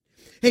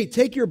Hey,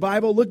 take your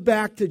Bible, look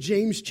back to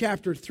James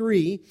chapter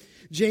 3.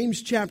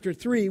 James chapter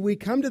 3, we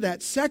come to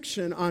that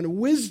section on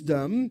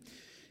wisdom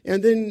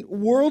and then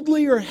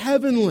worldly or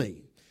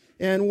heavenly.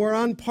 And we're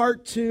on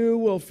part 2.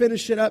 We'll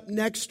finish it up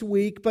next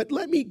week. But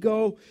let me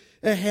go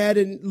ahead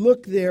and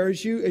look there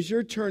as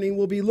you're turning.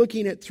 We'll be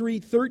looking at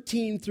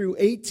 3:13 through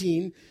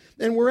 18.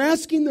 And we're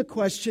asking the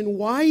question,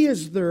 why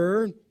is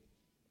there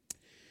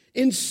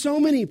in so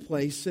many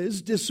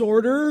places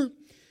disorder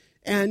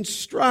and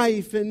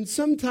strife and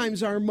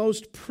sometimes our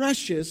most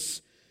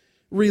precious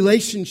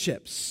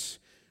relationships?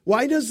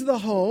 Why does the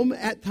home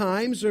at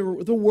times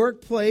or the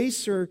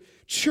workplace or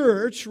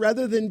church,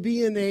 rather than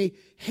being a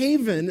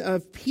haven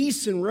of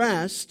peace and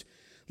rest,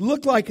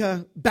 look like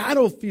a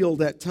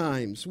battlefield at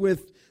times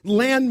with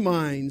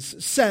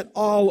landmines set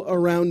all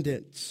around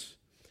it?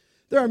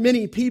 There are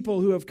many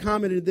people who have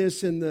commented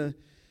this in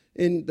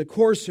the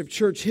course of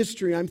church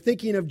history. I'm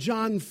thinking of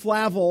John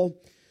Flavel,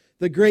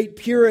 the great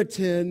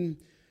Puritan,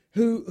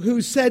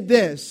 who said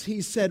this.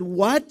 He said,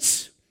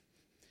 what?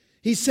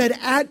 He said,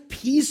 at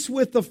peace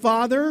with the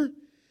Father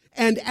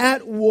and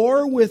at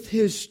war with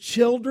his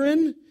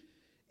children,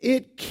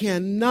 it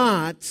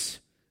cannot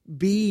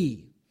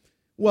be.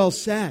 Well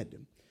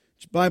said.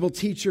 Bible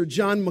teacher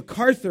John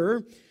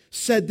MacArthur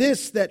said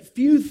this, that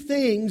few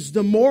things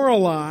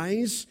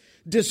demoralize,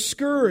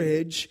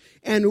 discourage,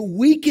 and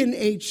weaken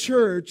a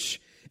church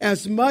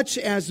as much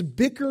as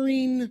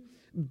bickering,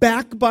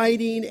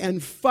 backbiting,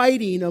 and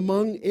fighting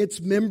among its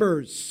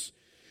members.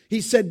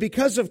 He said,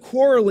 because of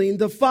quarreling,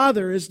 the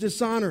Father is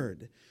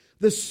dishonored.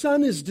 The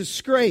Son is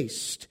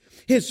disgraced.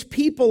 His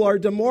people are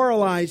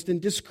demoralized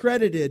and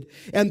discredited,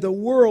 and the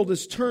world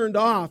is turned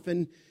off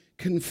and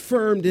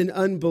confirmed in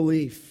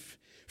unbelief.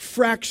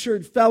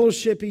 Fractured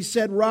fellowship, he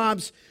said,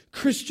 robs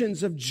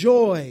Christians of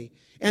joy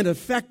and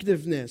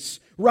effectiveness,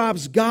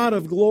 robs God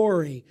of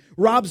glory,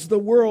 robs the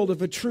world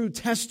of a true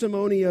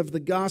testimony of the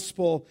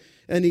gospel.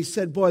 And he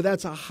said, boy,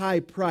 that's a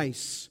high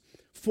price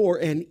for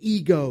an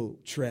ego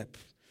trip.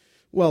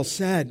 Well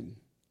said.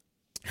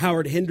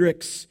 Howard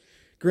Hendricks,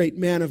 great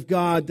man of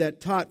God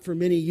that taught for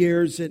many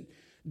years at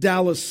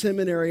Dallas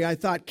Seminary, I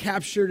thought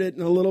captured it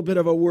in a little bit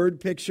of a word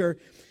picture.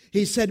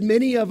 He said,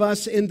 many of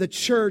us in the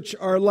church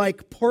are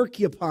like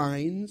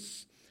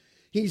porcupines.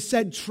 He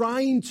said,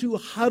 trying to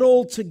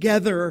huddle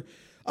together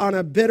on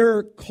a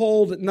bitter,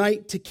 cold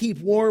night to keep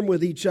warm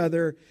with each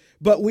other,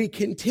 but we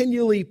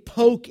continually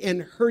poke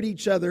and hurt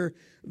each other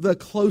the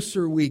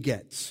closer we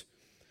get.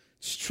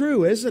 It's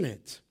true, isn't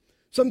it?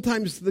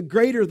 Sometimes the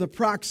greater the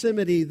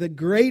proximity, the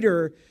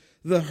greater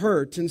the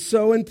hurt. And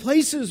so in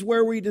places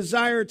where we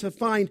desire to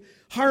find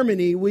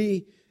harmony,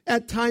 we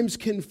at times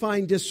can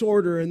find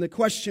disorder. And the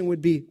question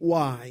would be,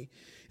 why?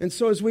 And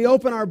so as we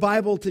open our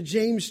Bible to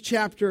James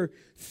chapter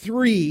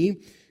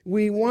 3,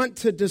 we want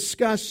to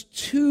discuss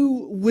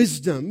two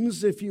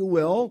wisdoms, if you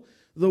will,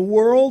 the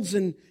world's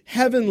and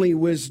heavenly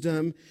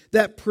wisdom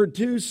that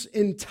produce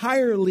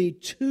entirely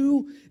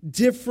two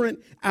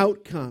different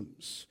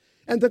outcomes.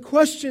 And the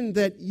question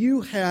that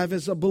you have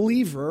as a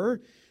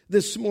believer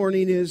this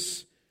morning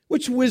is,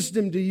 which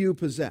wisdom do you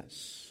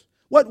possess?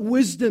 What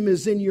wisdom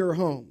is in your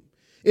home?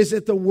 Is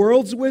it the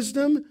world's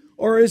wisdom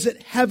or is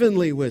it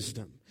heavenly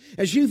wisdom?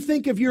 As you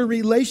think of your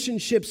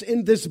relationships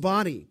in this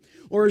body,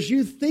 or as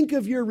you think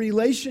of your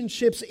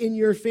relationships in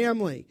your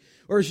family,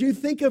 or as you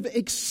think of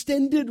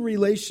extended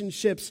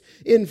relationships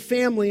in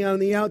family on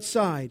the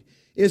outside,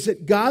 is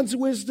it God's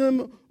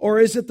wisdom or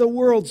is it the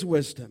world's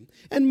wisdom?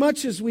 And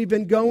much as we've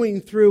been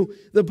going through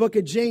the book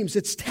of James,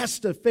 it's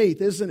test of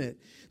faith, isn't it?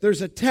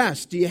 There's a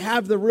test. Do you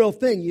have the real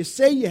thing? You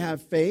say you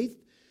have faith,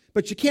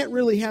 but you can't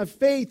really have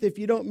faith if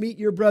you don't meet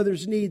your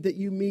brother's need that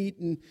you meet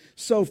and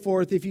so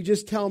forth, if you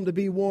just tell him to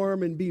be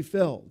warm and be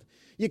filled.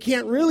 You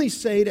can't really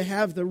say to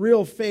have the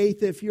real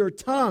faith if your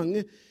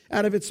tongue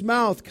out of its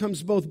mouth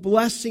comes both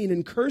blessing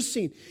and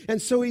cursing.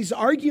 And so he's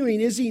arguing,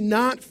 is he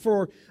not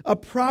for a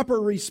proper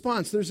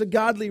response? There's a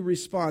godly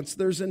response.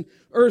 There's an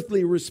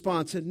earthly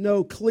response, and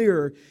no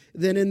clearer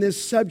than in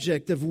this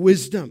subject of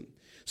wisdom.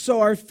 So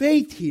our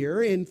faith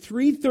here in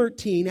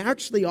 3:13,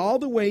 actually all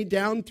the way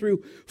down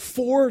through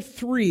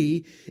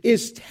 4:3,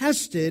 is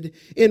tested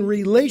in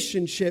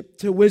relationship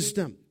to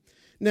wisdom.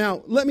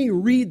 Now, let me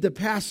read the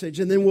passage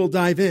and then we'll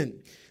dive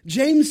in.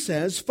 James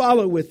says,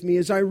 follow with me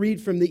as I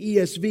read from the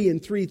ESV in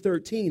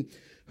 3:13.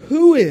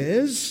 Who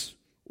is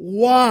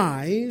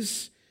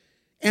wise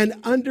and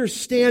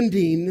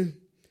understanding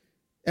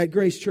at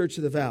Grace Church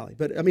of the Valley?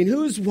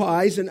 Who is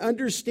wise and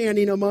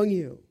understanding among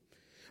you?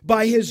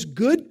 By his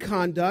good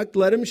conduct,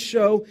 let him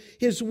show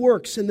his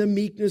works in the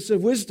meekness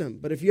of wisdom.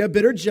 But if you have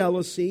bitter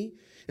jealousy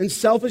and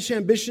selfish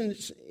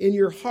ambitions in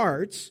your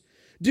hearts,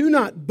 do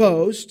not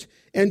boast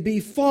and be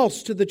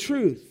false to the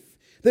truth.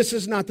 This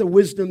is not the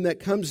wisdom that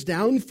comes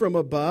down from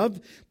above,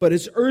 but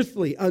is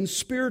earthly,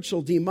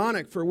 unspiritual,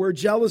 demonic. For where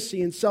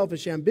jealousy and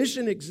selfish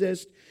ambition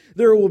exist,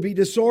 there will be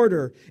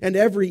disorder and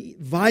every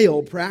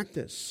vile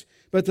practice.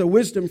 But the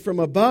wisdom from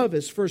above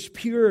is first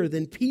pure,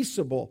 then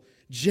peaceable,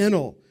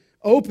 gentle,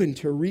 open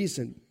to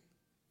reason,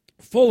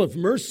 full of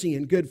mercy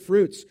and good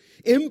fruits,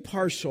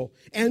 impartial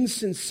and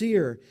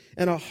sincere,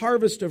 and a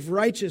harvest of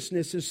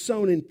righteousness is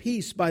sown in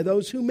peace by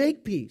those who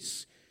make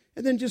peace.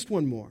 And then just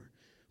one more.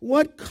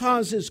 What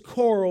causes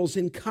quarrels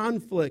and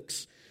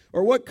conflicts,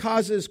 or what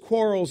causes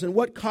quarrels and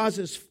what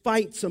causes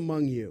fights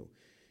among you?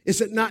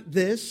 Is it not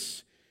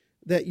this,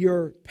 that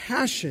your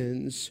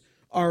passions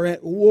are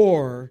at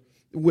war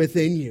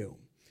within you?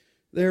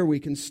 There, we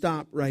can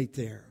stop right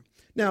there.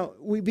 Now,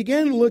 we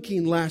began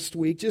looking last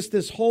week, just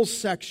this whole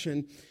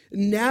section,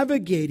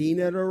 navigating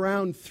at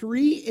around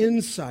 3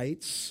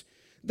 insights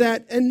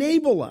that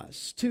enable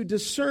us to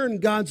discern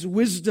God's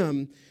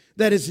wisdom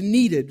that is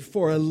needed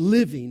for a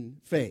living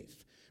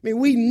faith. I mean,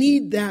 we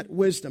need that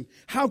wisdom.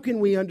 How can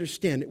we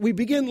understand it? We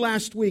begin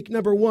last week,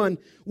 number 1,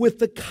 with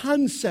the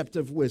concept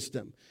of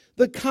wisdom.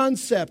 The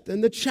concept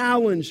and the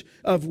challenge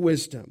of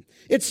wisdom.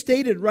 It's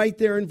stated right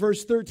there in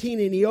verse 13,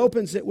 and he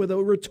opens it with a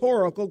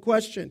rhetorical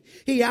question.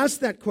 He asks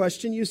that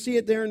question, you see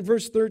it there in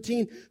verse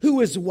 13, who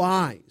is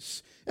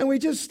wise? And we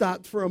just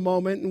stopped for a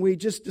moment and we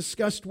just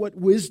discussed what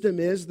wisdom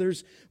is.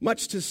 There's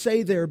much to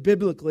say there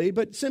biblically,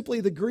 but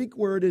simply the Greek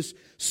word is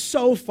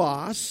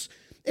sophos.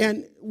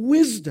 And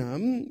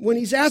wisdom, when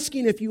he's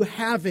asking if you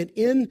have it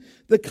in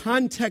the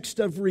context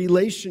of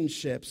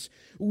relationships,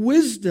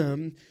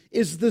 wisdom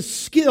is the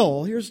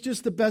skill. Here's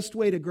just the best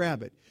way to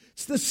grab it.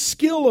 It's the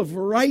skill of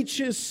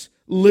righteous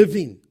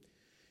living.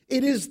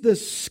 It is the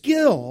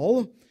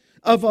skill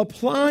of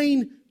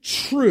applying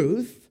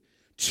truth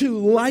to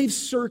life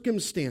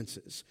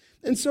circumstances.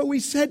 And so we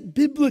said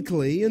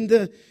biblically in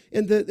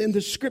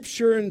the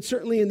scripture and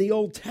certainly in the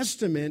Old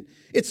Testament,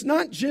 it's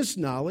not just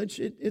knowledge,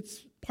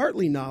 it's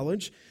partly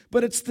knowledge,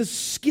 but it's the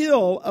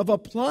skill of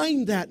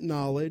applying that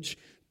knowledge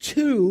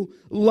to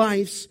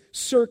life's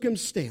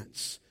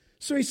circumstance.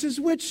 So he says,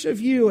 which of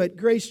you at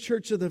Grace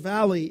Church of the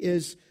Valley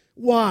is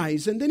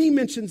wise? And then he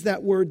mentions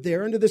that word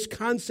there under this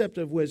concept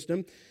of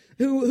wisdom,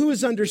 who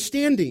is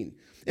understanding.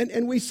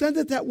 And we said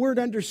that word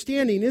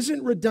understanding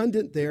isn't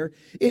redundant there.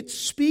 It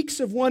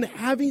speaks of one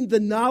having the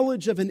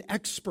knowledge of an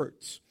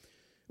expert.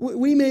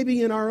 We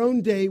maybe in our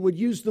own day would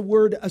use the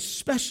word a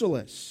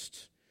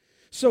specialist.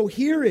 So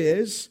here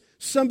is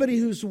somebody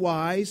who's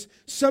wise,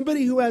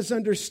 somebody who has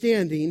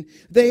understanding.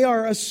 They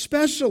are a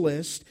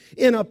specialist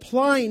in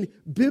applying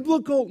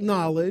biblical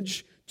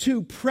knowledge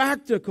to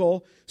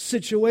practical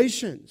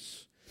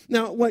situations.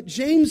 Now, what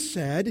James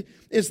said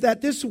is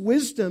that this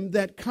wisdom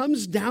that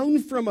comes down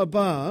from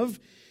above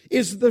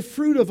is the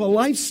fruit of a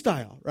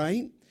lifestyle,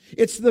 right?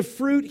 It's the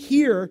fruit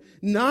here,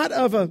 not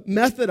of a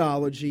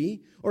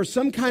methodology or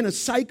some kind of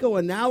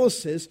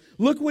psychoanalysis.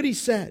 Look what he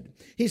said.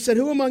 He said,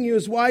 who among you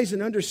is wise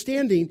and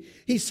understanding?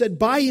 He said,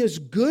 by his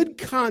good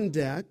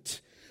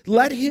conduct,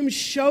 let him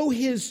show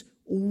his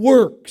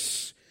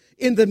works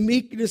in the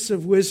meekness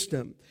of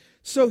wisdom.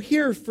 So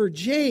here for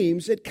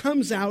James, it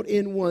comes out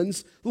in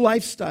one's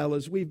lifestyle,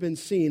 as we've been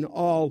seeing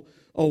all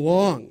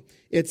along.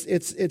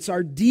 It's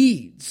our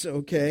deeds,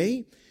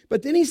 okay?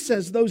 But then he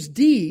says those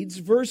deeds,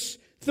 verse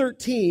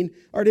 13,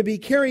 are to be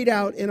carried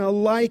out in a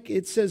like,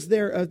 it says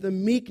there, of the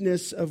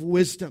meekness of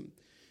wisdom.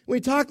 We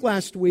talked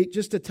last week,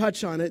 just to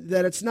touch on it,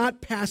 that it's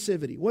not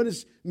passivity. What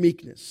is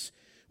meekness?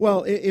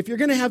 Well, if you're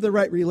going to have the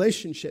right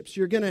relationships,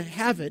 you're going to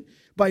have it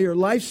by your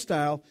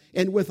lifestyle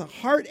and with a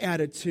heart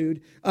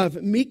attitude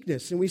of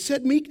meekness. And we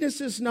said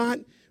meekness is not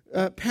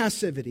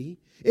passivity.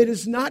 It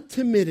is not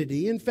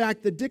timidity. In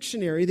fact, the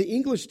dictionary, the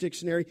English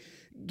dictionary,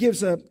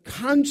 gives a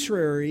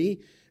contrary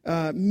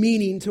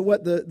meaning to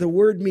what the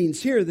word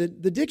means here. The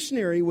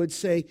dictionary would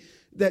say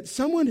that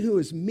someone who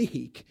is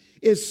meek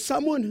is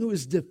someone who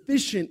is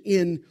deficient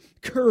in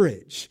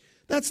courage.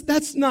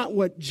 That's not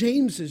what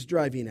James is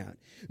driving at.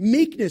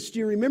 Meekness, do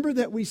you remember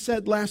that we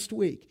said last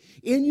week?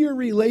 In your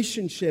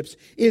relationships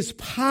is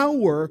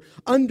power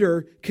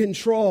under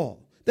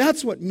control.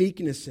 That's what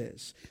meekness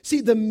is. See,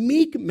 the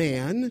meek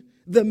man,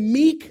 the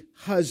meek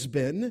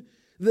husband,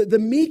 the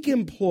meek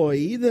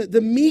employee,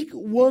 the meek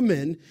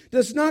woman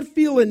does not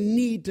feel a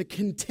need to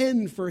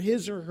contend for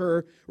his or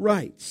her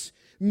rights.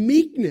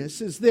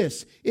 Meekness is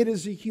this. It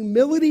is a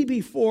humility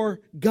before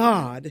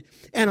God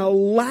and a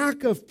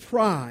lack of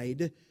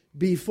pride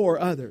before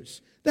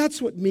others.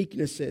 That's what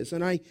meekness is.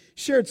 And I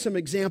shared some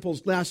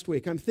examples last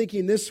week. I'm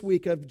thinking this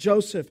week of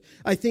Joseph.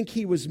 I think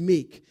he was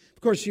meek.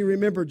 Of course, you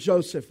remember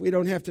Joseph. We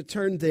don't have to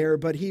turn there,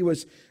 but he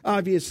was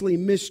obviously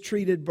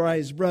mistreated by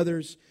his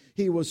brothers.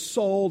 He was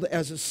sold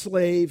as a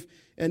slave.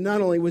 And not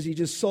only was he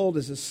just sold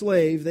as a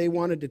slave, they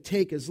wanted to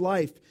take his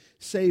life,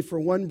 save for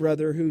one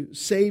brother who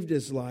saved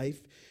his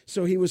life.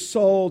 So he was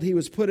sold, he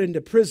was put into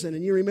prison.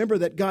 And you remember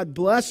that God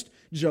blessed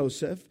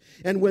Joseph.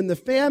 And when the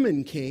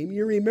famine came,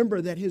 you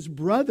remember that his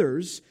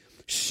brothers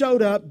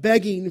showed up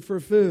begging for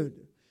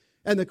food.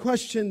 And the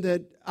question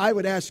that I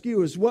would ask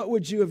you is, what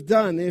would you have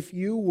done if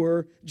you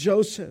were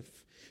Joseph?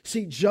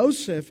 See,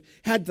 Joseph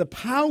had the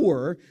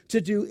power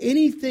to do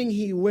anything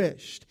he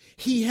wished.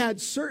 He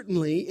had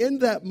certainly, in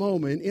that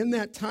moment, in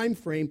that time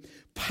frame,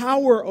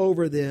 power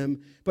over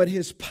them, but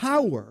his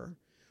power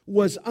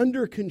was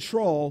under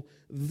control.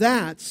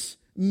 That's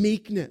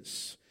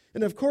meekness.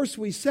 And of course,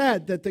 we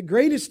said that the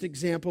greatest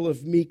example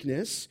of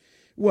meekness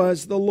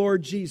was the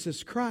Lord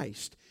Jesus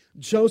Christ.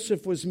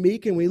 Joseph was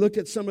meek, and we looked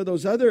at some of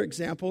those other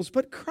examples,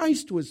 but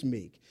Christ was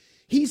meek.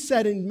 He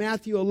said in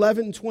Matthew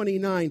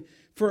 11:29,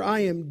 "For I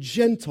am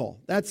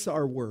gentle," that's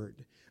our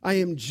word, "I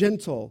am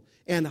gentle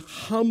and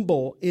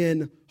humble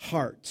in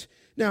heart."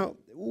 Now,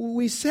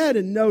 we said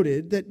and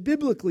noted that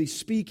biblically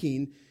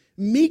speaking,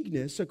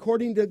 meekness,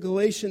 according to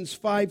Galatians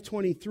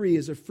 5:23,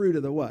 is a fruit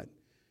of the what?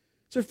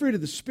 It's a fruit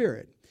of the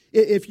Spirit.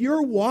 If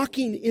you're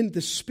walking in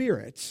the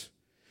Spirit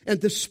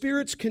and the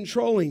Spirit's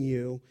controlling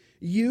you,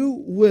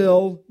 you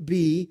will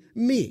be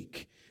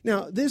meek.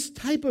 Now, this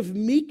type of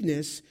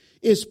meekness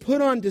is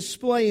put on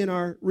display in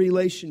our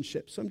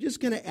relationships. So I'm just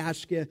going to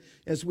ask you,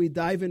 as we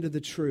dive into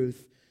the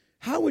truth,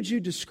 how would you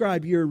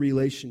describe your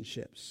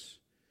relationships?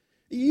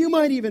 You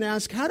might even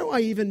ask, how do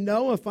I even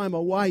know if I'm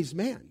a wise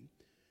man?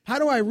 How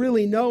do I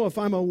really know if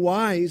I'm a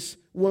wise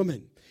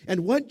woman?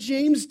 And what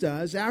James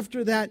does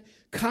after that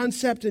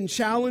concept and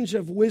challenge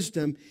of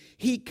wisdom,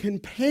 he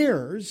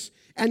compares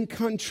and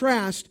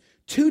contrasts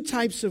two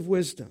types of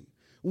wisdom.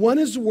 One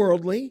is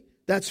worldly,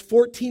 that's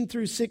 14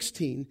 through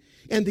 16,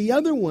 and the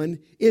other one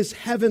is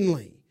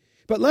heavenly.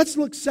 But let's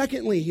look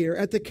secondly here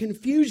at the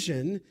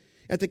confusion,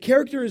 at the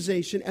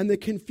characterization and the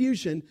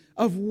confusion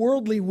of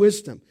worldly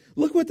wisdom.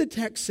 Look what the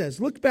text says.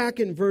 Look back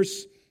in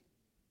verse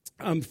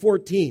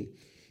 14.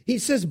 He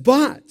says,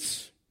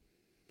 but,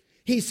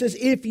 he says,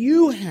 if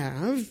you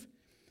have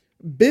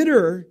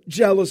bitter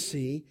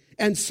jealousy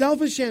and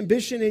selfish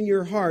ambition in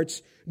your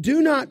hearts,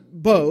 do not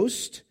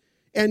boast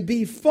and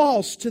be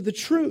false to the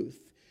truth.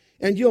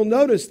 And you'll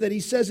notice that he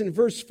says in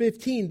verse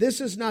 15, this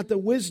is not the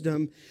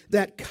wisdom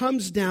that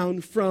comes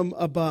down from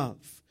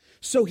above.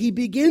 So he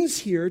begins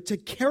here to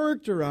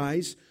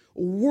characterize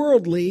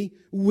worldly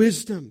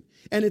wisdom.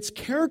 And it's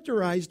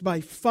characterized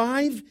by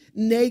 5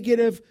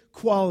 negative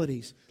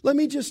qualities. Let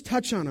me just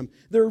touch on them.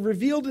 They're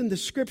revealed in the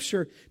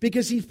Scripture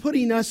because he's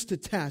putting us to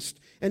test,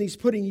 and he's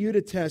putting you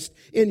to test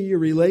in your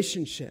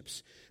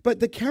relationships. But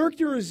the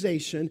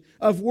characterization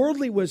of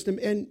worldly wisdom,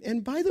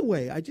 and by the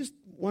way, I just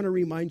want to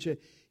remind you,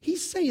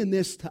 he's saying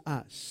this to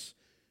us.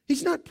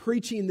 He's not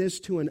preaching this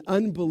to an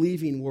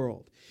unbelieving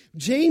world.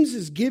 James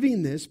is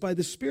giving this by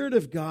the Spirit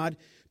of God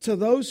to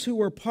those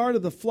who are part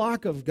of the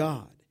flock of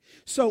God.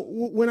 So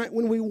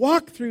when we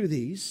walk through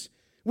these,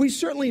 we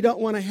certainly don't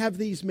want to have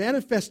these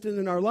manifested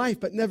in our life,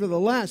 but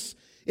nevertheless,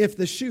 if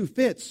the shoe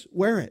fits,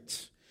 wear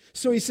it.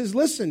 So he says,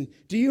 listen,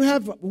 do you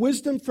have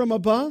wisdom from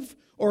above,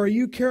 or are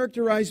you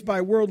characterized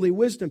by worldly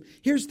wisdom?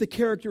 Here's the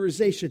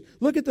characterization.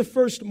 Look at the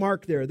first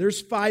mark there.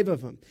 There's 5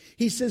 of them.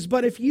 He says,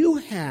 but if you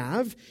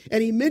have,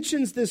 and he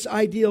mentions this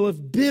ideal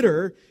of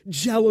bitter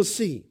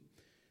jealousy.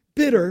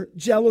 Bitter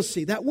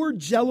jealousy. That word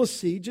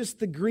jealousy, just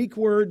the Greek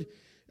word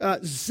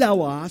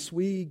zelos,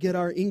 we get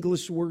our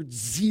English word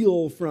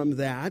zeal from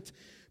that.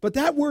 But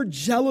that word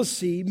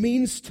jealousy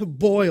means to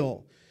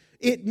boil.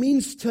 It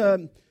means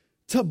to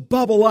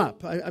bubble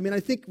up. I mean,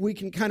 I think we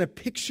can kind of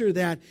picture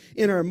that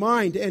in our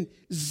mind. And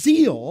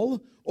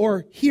zeal,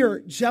 or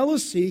here,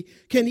 jealousy,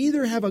 can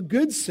either have a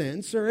good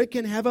sense or it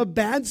can have a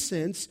bad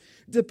sense,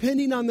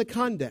 depending on the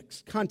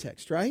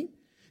context, right?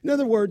 In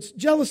other words,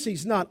 jealousy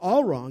is not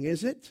all wrong,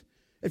 is it?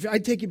 If I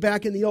take you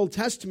back in the Old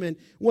Testament,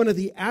 one of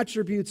the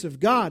attributes of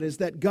God is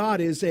that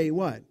God is a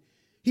what?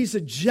 He's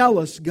a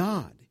jealous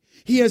God.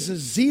 He has a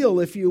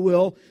zeal, if you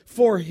will,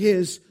 for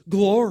His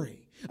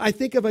glory. I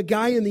think of a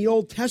guy in the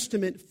Old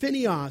Testament,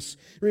 Phinehas.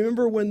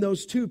 Remember when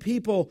those 2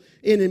 people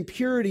in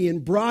impurity in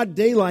broad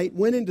daylight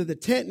went into the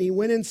tent, and he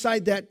went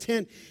inside that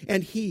tent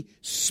and he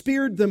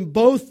speared them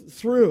both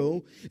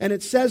through. And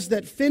it says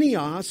that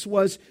Phinehas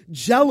was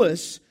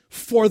jealous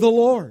for the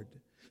Lord.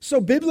 So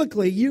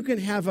biblically, you can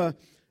have a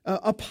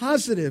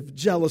positive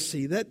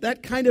jealousy.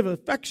 That kind of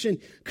affection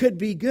could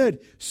be good.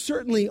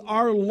 Certainly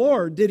our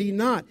Lord, did He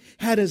not,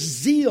 had a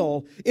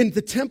zeal in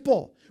the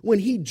temple when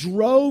He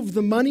drove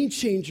the money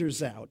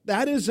changers out.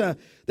 That is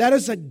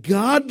a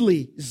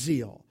godly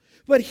zeal.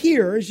 But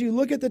here, as you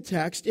look at the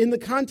text, in the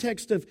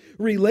context of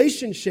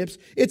relationships,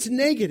 it's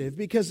negative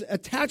because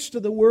attached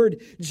to the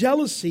word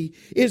jealousy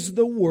is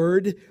the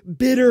word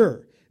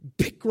bitter.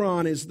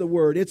 Pikron is the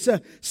word. It's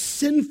a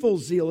sinful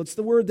zeal. It's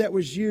the word that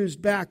was used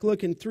back,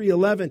 look in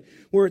 3:11,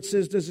 where it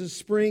says, does a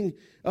spring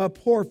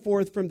pour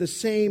forth from the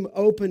same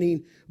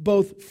opening,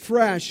 both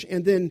fresh,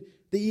 and then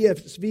the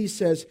ESV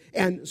says,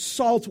 and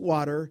salt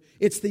water.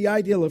 It's the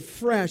ideal of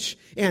fresh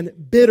and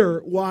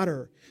bitter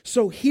water.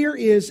 So here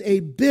is a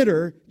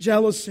bitter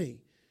jealousy.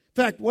 In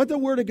fact, what the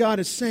Word of God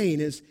is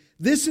saying is,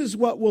 this is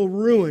what will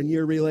ruin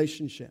your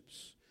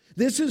relationships.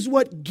 This is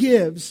what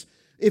gives,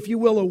 if you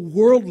will, a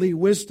worldly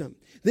wisdom.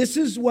 This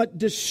is what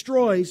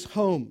destroys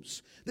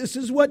homes. This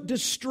is what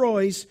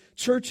destroys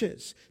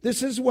churches.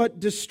 This is what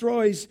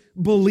destroys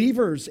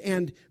believers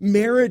and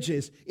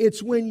marriages.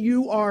 It's when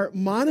you are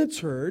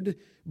monitored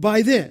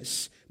by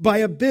this, by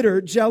a bitter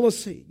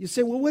jealousy. You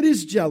say, well, what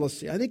is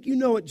jealousy? I think you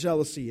know what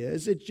jealousy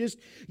is. It's just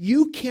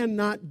you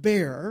cannot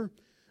bear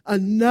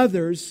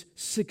another's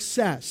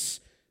success.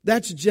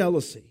 That's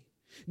jealousy.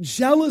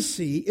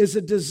 Jealousy is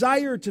a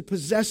desire to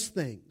possess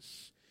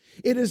things.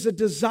 It is a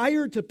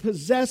desire to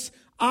possess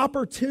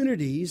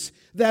opportunities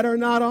that are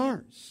not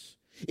ours.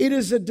 It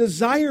is a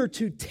desire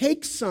to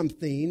take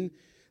something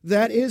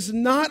that is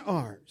not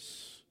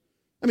ours.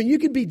 I mean, you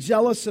could be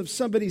jealous of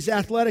somebody's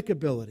athletic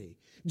ability,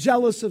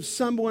 jealous of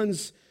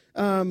someone's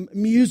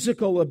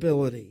musical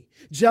ability,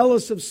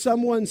 jealous of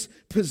someone's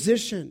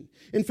position.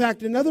 In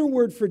fact, another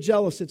word for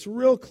jealous, it's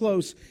real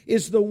close,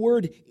 is the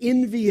word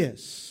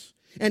envious.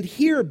 And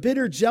here,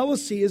 bitter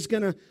jealousy is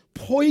going to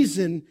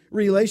poison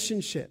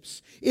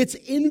relationships. It's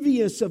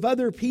envious of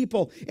other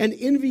people and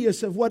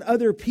envious of what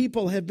other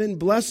people have been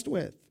blessed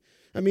with.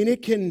 I mean,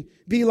 it can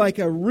be like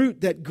a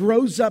root that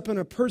grows up in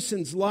a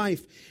person's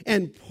life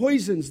and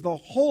poisons the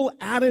whole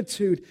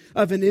attitude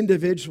of an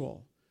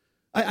individual.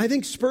 I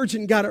think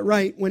Spurgeon got it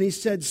right when he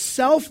said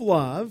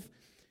self-love,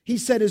 he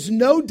said, is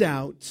no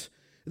doubt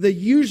the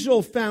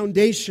usual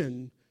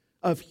foundation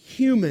of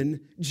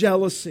human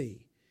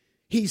jealousy.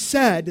 He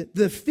said,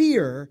 the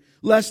fear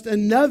lest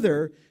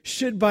another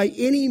should by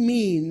any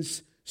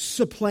means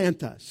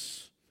supplant us.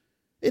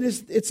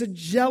 It's a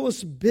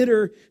jealous,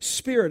 bitter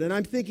spirit. And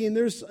I'm thinking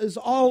is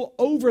all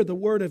over the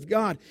Word of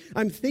God.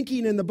 I'm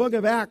thinking in the book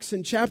of Acts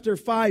in chapter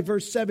 5,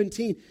 verse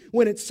 17,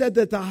 when it said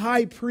that the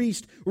high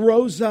priest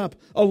rose up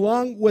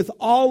along with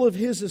all of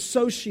his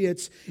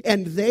associates,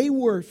 and they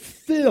were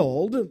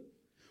filled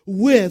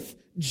with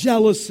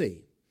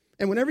jealousy.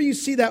 And whenever you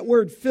see that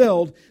word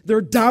filled, they're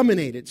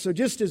dominated. So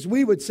just as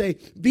we would say,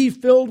 be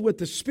filled with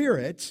the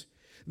Spirit,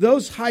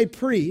 those high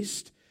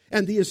priests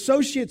and the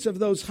associates of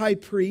those high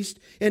priests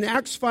in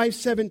Acts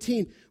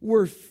 5:17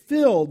 were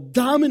filled,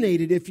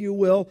 dominated, if you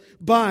will,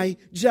 by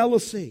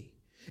jealousy.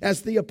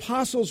 As the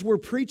apostles were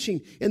preaching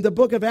in the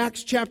book of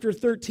Acts chapter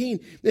 13,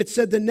 it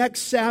said the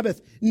next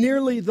Sabbath,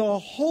 nearly the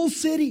whole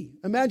city,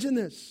 imagine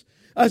this,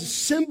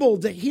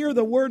 assembled to hear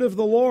the word of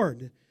the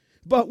Lord.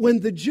 But when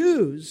the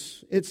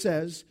Jews, it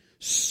says,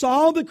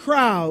 saw the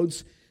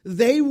crowds,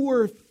 they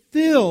were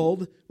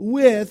filled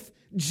with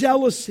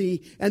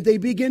jealousy, and they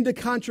begin to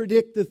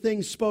contradict the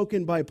things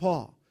spoken by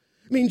Paul.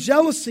 I mean,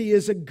 jealousy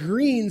is a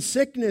green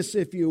sickness,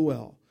 if you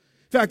will.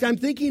 In fact, I'm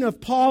thinking of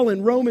Paul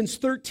in Romans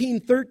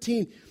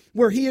 13:13,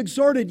 where he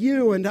exhorted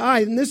you and I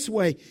in this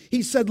way.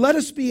 He said, let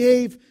us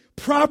behave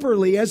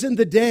properly as in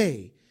the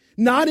day,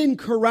 not in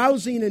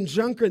carousing and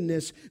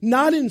drunkenness,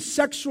 not in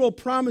sexual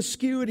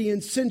promiscuity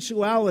and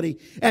sensuality,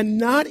 and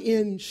not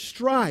in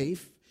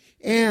strife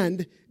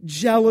and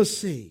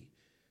jealousy.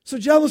 So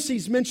jealousy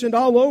is mentioned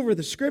all over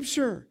the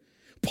Scripture.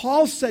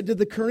 Paul said to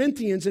the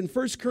Corinthians in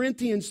 1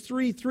 Corinthians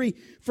 3:3,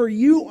 for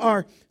you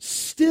are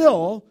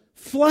still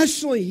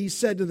fleshly, he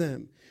said to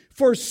them.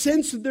 For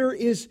since there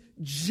is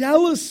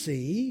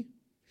jealousy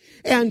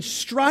and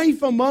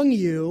strife among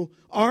you,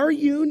 are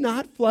you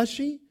not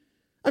fleshy?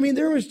 I mean,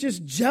 there was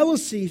just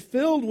jealousy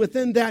filled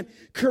within that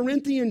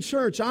Corinthian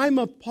church. I'm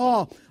of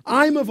Paul.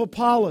 I'm of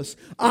Apollos.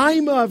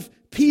 I'm of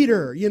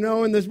Peter,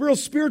 and the real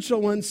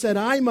spiritual one said,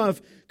 I'm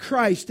of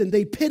Christ. And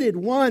they pitted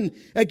one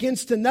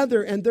against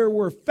another, and there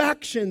were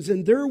factions,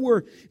 and there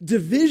were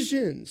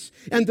divisions,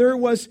 and there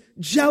was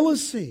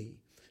jealousy.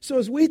 So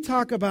as we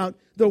talk about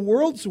the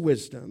world's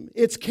wisdom,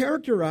 it's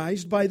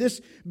characterized by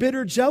this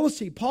bitter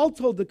jealousy. Paul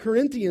told the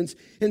Corinthians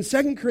in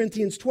 2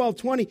 Corinthians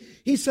 12:20,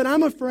 he said,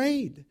 I'm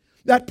afraid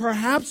that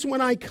perhaps when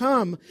I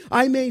come,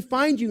 I may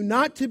find you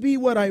not to be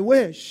what I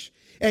wish,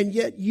 and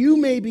yet you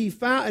may be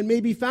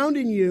found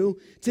in you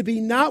to be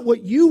not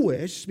what you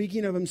wish,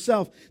 speaking of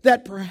himself,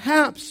 that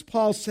perhaps,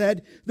 Paul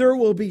said, there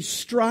will be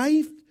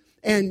strife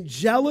and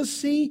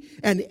jealousy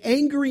and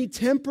angry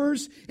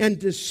tempers and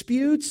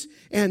disputes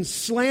and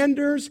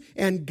slanders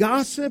and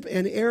gossip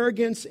and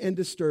arrogance and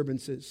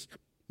disturbances.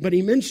 But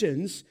he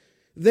mentions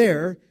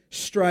there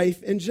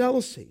strife and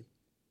jealousy.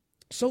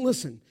 So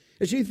listen,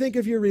 as you think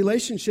of your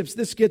relationships,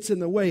 this gets in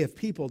the way of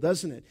people,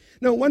 doesn't it?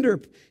 No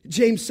wonder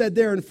James said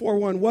there in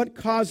 4:1, what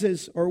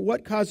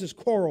causes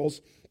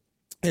quarrels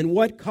and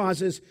what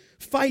causes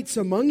fights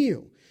among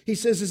you? He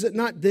says, is it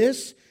not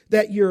this,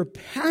 that your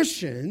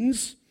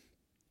passions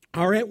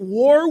are at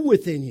war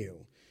within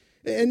you?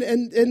 And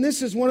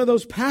this is one of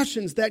those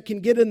passions that can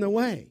get in the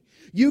way.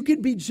 You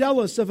could be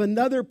jealous of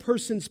another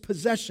person's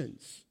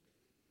possessions.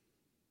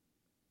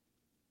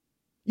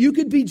 You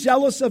could be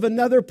jealous of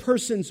another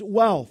person's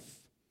wealth.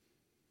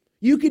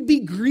 You could be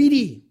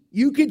greedy.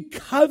 You could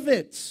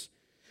covet.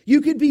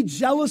 You could be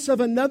jealous of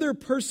another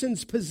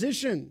person's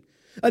position,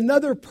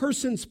 another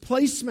person's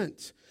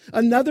placement,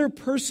 another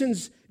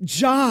person's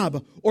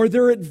job or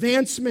their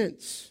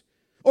advancements,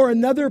 or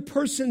another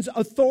person's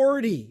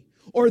authority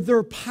or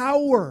their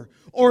power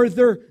or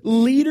their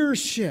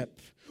leadership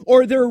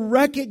or their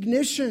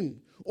recognition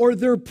or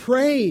their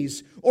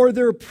praise or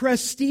their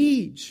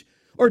prestige,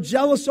 or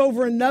jealous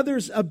over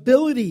another's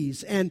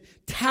abilities and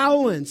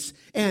talents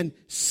and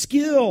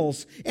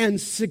skills and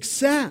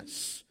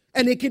success.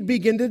 And it could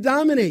begin to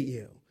dominate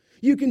you.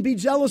 You can be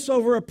jealous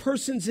over a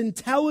person's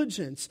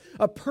intelligence,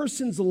 a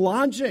person's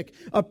logic,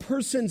 a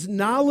person's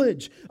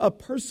knowledge, a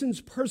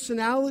person's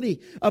personality,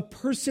 a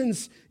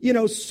person's,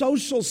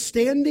 social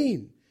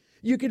standing.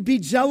 You could be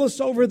jealous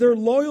over their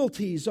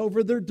loyalties,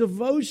 over their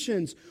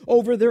devotions,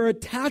 over their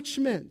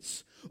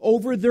attachments,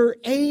 over their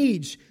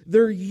age,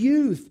 their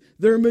youth,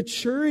 their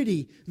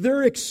maturity,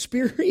 their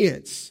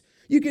experience.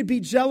 You could be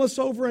jealous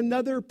over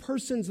another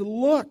person's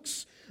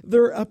looks,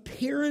 their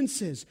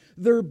appearances,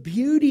 their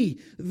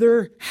beauty,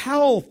 their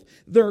health,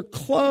 their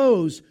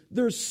clothes,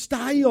 their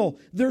style,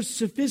 their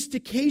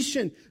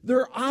sophistication,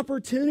 their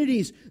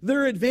opportunities,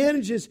 their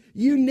advantages,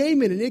 you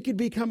name it, and it could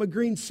become a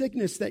green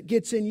sickness that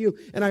gets in you,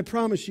 and I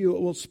promise you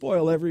it will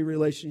spoil every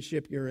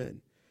relationship you're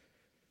in.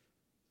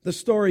 The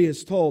story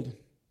is told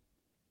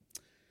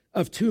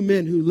of two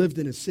men who lived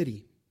in a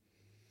city.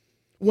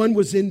 One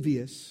was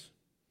envious,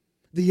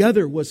 the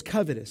other was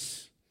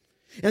covetous.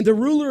 And the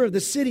ruler of the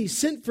city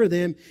sent for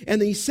them,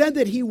 and he said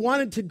that he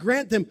wanted to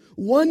grant them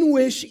one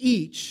wish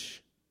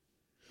each,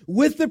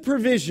 with the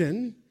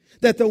provision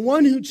that the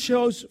one who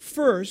chose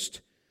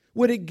first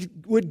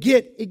would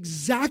get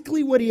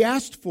exactly what he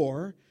asked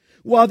for,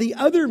 while the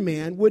other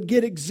man would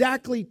get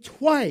exactly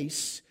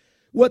twice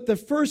what the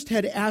first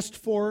had asked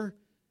for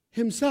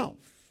himself.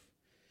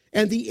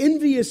 And the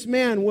envious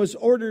man was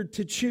ordered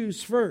to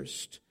choose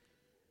first.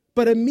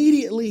 But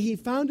immediately he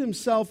found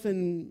himself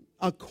in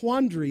a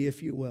quandary,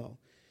 if you will.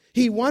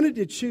 He wanted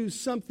to choose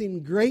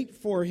something great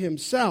for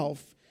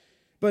himself,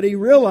 but he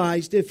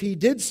realized if he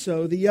did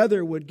so, the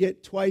other would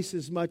get twice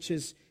as much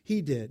as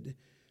he did.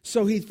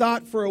 So he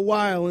thought for a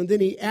while, and then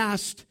he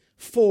asked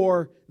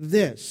for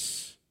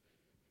this,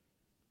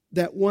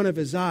 that one of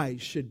his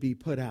eyes should be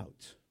put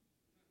out.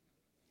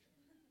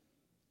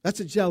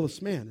 That's a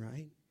jealous man,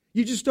 right?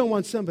 You just don't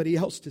want somebody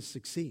else to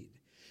succeed.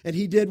 And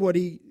he did what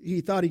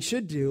he thought he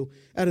should do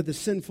out of the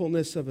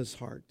sinfulness of his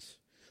heart.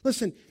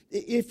 Listen,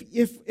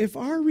 if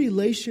our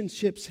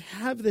relationships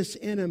have this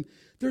in them,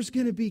 there's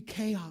going to be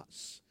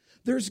chaos.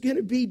 There's going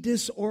to be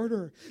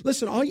disorder.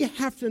 Listen, all you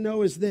have to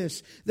know is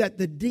this, that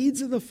the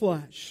deeds of the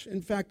flesh,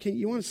 in fact,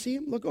 you want to see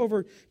them? Look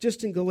over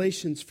just in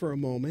Galatians for a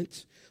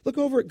moment. Look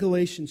over at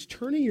Galatians,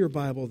 turn in your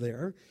Bible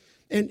there.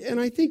 And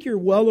I think you're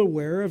well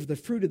aware of the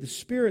fruit of the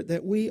Spirit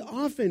that we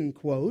often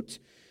quote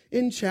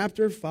in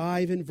chapter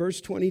 5 and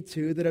verse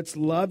 22, that it's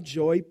love,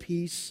 joy,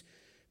 peace,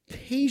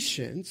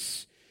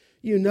 patience.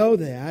 You know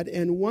that.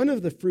 And one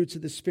of the fruits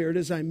of the Spirit,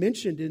 as I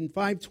mentioned in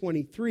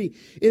 5:23,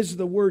 is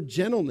the word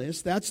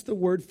gentleness. That's the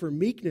word for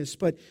meekness.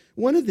 But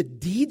one of the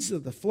deeds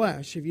of the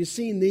flesh, have you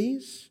seen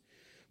these?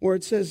 Where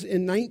it says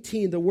in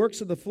 19, the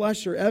works of the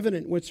flesh are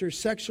evident, which are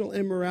sexual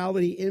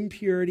immorality,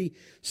 impurity,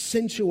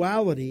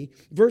 sensuality.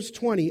 Verse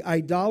 20,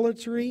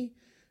 idolatry,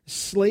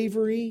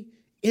 slavery,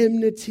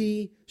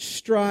 enmity,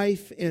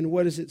 strife, and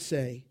what does it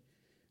say?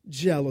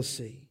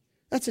 Jealousy.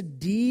 That's a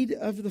deed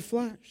of the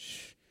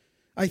flesh.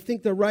 I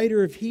think the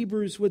writer of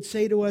Hebrews would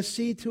say to us,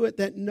 see to it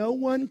that no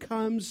one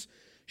comes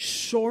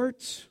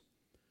short,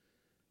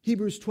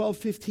 Hebrews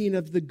 12:15,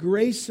 of the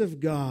grace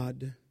of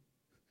God,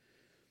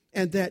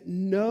 and that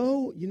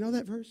no, you know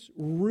that verse?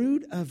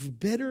 Root of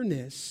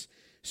bitterness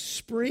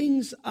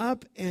springs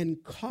up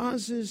and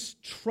causes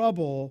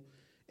trouble,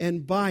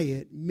 and by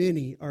it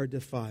many are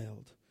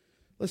defiled.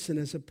 Listen,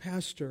 as a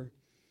pastor,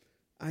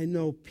 I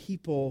know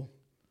people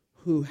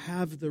who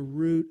have the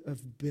root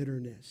of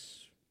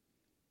bitterness.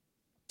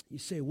 You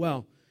say,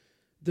 well,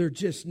 they're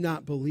just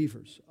not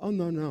believers. Oh,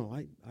 no.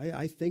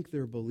 I think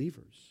they're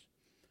believers.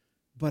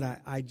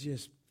 But I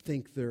just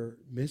think they're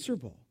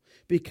miserable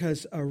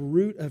because a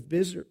root of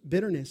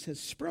bitterness has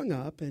sprung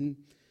up and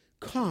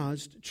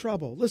caused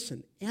trouble.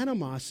 Listen,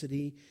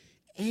 animosity,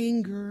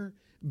 anger,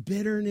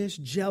 bitterness,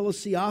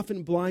 jealousy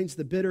often blinds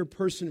the bitter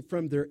person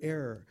from their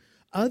error.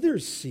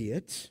 Others see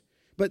it,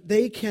 but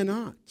they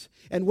cannot.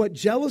 And what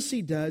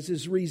jealousy does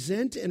is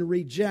resent and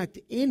reject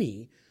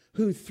any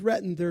who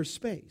threaten their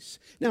space.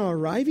 Now,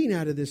 arriving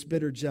out of this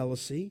bitter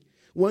jealousy,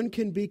 one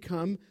can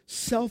become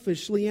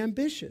selfishly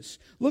ambitious.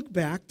 Look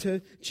back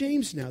to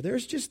James now.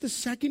 There's just the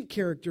second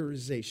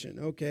characterization,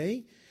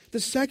 okay? The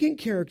second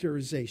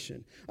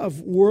characterization of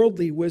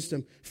worldly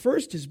wisdom.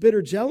 First is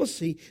bitter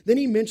jealousy. Then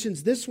he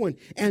mentions this one,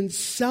 and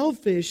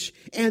selfish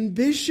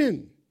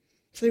ambition.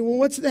 Say, well,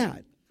 what's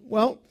that?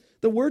 Well,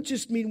 the word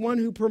just means one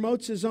who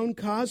promotes his own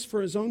cause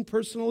for his own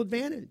personal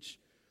advantage.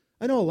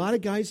 I know a lot of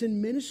guys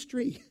in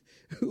ministry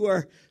who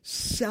are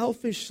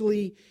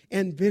selfishly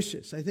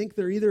ambitious. I think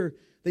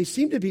they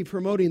seem to be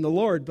promoting the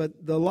Lord,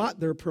 but the lot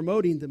they're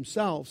promoting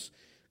themselves.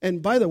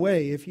 And by the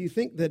way, if you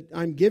think that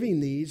I'm giving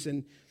these,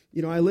 and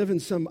I live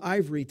in some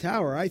ivory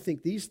tower, I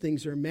think these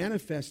things are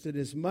manifested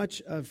as much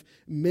of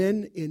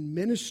men in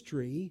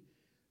ministry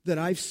that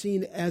I've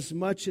seen as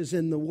much as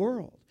in the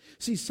world.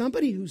 See,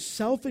 somebody who's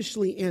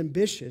selfishly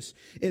ambitious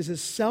is a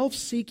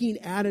self-seeking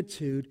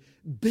attitude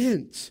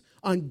bent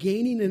on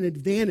gaining an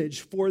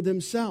advantage for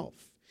themselves.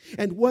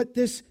 And what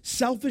this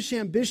selfish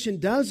ambition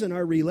does in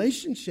our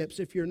relationships,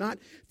 if you're not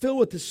filled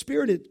with the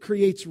Spirit, it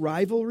creates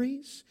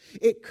rivalries,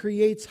 it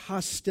creates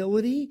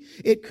hostility,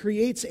 it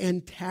creates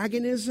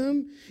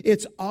antagonism.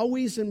 It's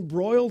always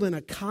embroiled in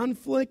a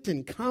conflict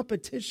and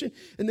competition.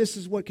 And this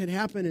is what can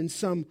happen in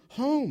some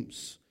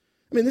homes.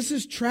 I mean, this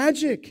is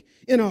tragic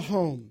in a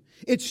home.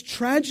 It's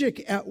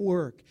tragic at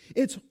work.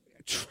 It's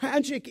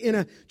tragic in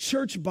a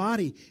church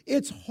body.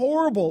 It's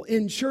horrible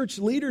in church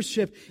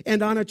leadership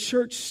and on a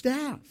church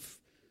staff.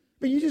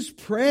 But you just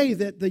pray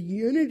that the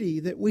unity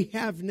that we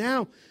have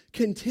now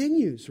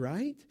continues,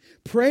 right?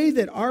 Pray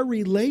that our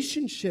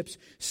relationships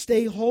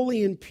stay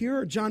holy and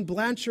pure. John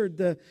Blanchard,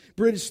 the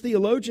British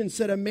theologian,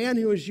 said a man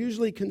who is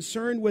usually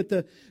concerned with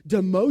the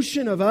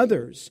demotion of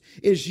others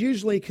is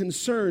usually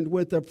concerned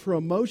with the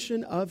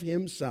promotion of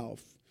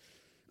himself.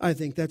 I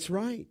think that's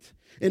right.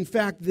 In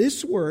fact,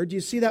 this word,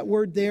 you see that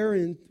word there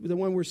in the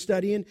one we're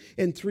studying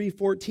in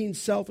 3:14,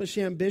 selfish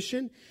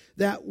ambition?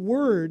 That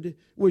word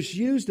was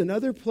used in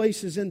other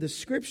places in the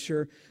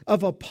Scripture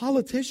of a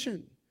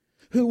politician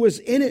who was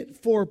in it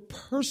for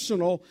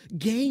personal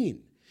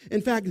gain.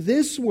 In fact,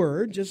 this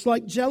word, just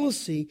like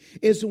jealousy,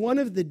 is one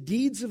of the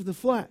deeds of the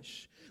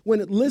flesh. When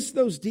it lists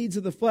those deeds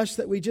of the flesh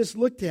that we just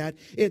looked at,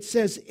 it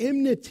says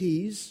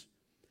enmities,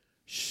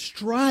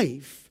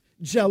 strife,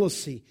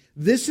 jealousy.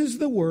 This is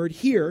the word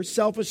here,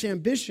 selfish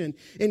ambition,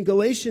 in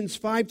Galatians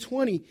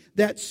 5:20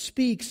 that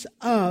speaks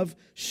of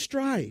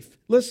strife.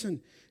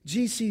 Listen,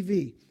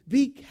 GCV,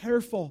 be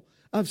careful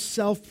of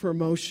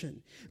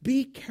self-promotion.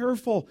 Be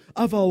careful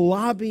of a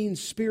lobbying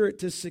spirit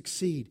to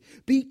succeed.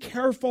 Be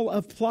careful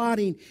of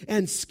plotting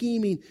and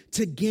scheming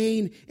to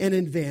gain an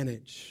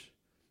advantage.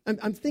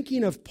 I'm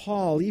thinking of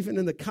Paul, even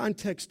in the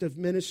context of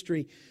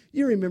ministry.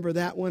 You remember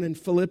that one in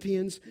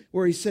Philippians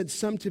where he said,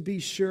 some to be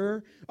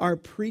sure are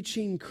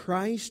preaching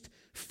Christ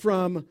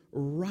from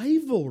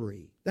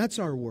rivalry. That's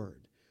our word.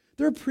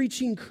 They're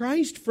preaching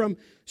Christ from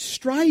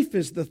strife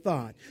is the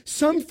thought.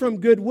 Some from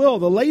goodwill.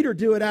 The later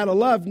do it out of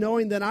love,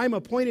 knowing that I'm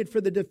appointed for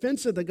the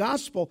defense of the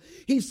gospel.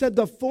 He said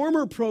the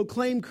former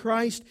proclaim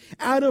Christ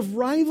out of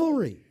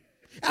rivalry,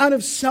 out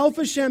of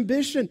selfish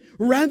ambition,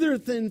 rather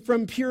than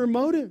from pure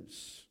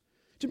motives.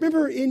 Do you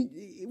remember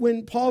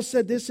when Paul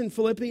said this in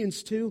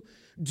Philippians 2?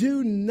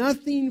 Do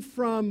nothing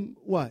from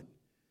what?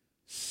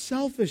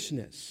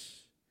 Selfishness.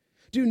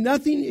 Do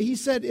nothing, he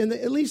said,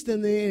 at least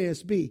in the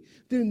NASB,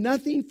 do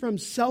nothing from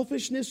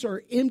selfishness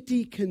or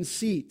empty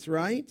conceit,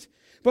 right?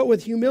 But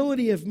with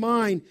humility of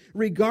mind,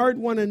 regard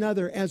one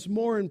another as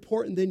more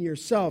important than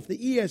yourself. The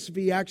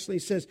ESV actually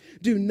says,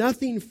 do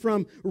nothing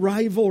from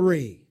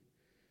rivalry.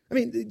 I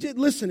mean,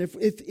 listen,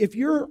 if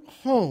your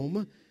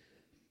home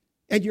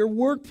and your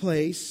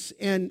workplace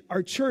and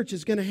our church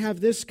is going to have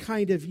this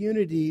kind of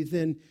unity,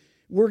 then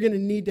we're going to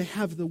need to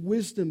have the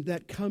wisdom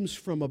that comes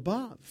from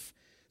above.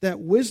 That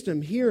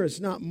wisdom here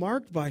is not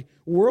marked by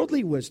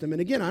worldly wisdom.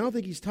 And again, I don't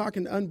think he's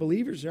talking to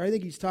unbelievers there. I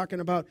think he's talking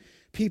about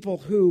people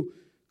who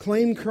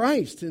claim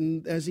Christ,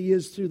 and as he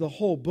is through the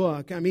whole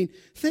book. I mean,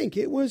 think,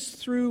 it was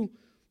through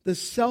the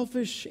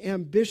selfish,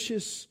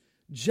 ambitious,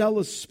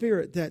 jealous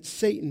spirit that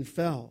Satan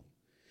fell.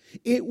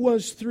 It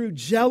was through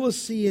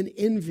jealousy and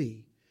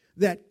envy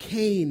that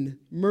Cain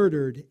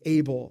murdered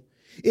Abel.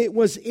 It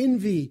was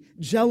envy,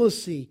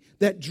 jealousy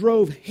that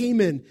drove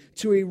Haman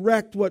to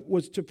erect what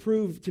was to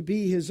prove to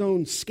be his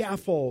own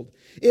scaffold.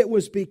 It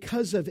was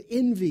because of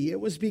envy, it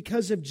was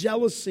because of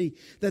jealousy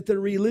that the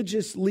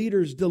religious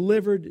leaders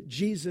delivered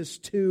Jesus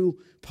to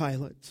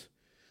Pilate.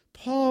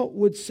 Paul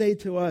would say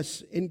to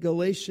us in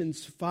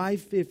Galatians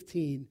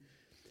 5:15,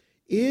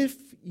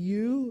 if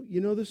you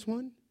know this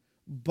one,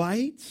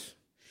 bite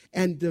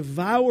and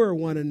devour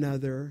one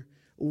another,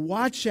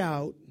 watch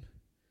out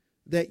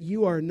that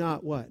you are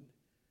not what?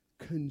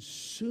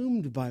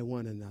 Consumed by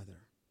one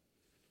another.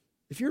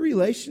 If your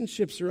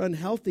relationships are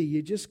unhealthy,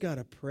 you just got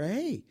to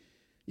pray.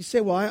 You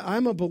say, well,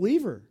 I'm a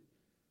believer.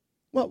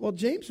 Well,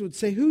 James would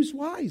say, who's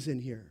wise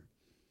in here?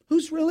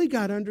 Who's really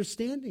got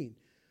understanding?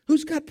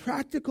 Who's got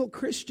practical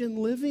Christian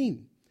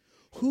living?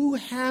 Who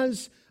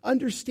has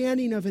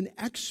understanding of an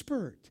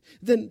expert?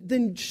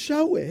 Then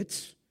show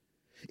it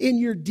in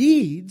your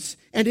deeds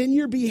and in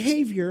your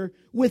behavior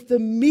with the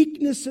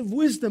meekness of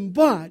wisdom.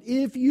 But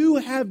if you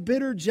have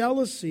bitter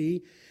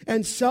jealousy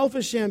and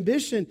selfish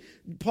ambition,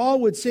 Paul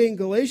would say in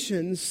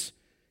Galatians,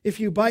 if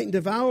you bite and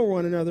devour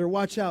one another,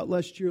 watch out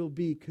lest you'll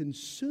be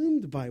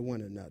consumed by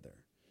one another.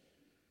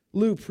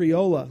 Lou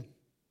Priolo,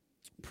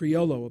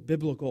 a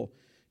biblical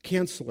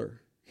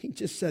counselor, he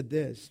just said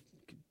this,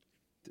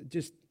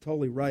 just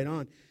totally right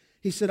on.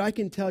 He said, I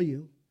can tell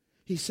you,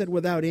 he said,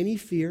 without any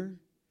fear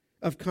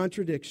of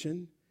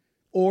contradiction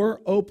or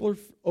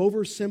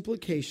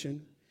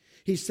oversimplification,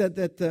 he said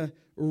that the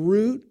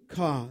root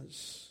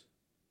cause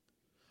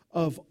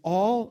of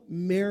all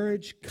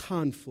marriage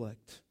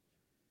conflict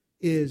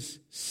is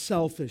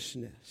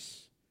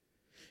selfishness.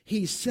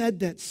 He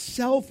said that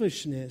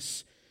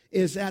selfishness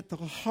is at the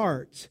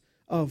heart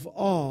of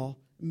all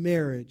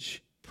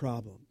marriage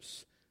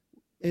problems.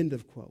 End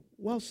of quote.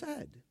 Well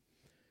said.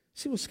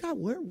 See, well, Scott,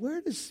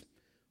 where does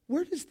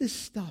this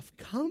stuff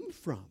come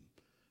from?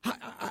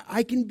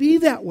 I can be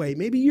that way.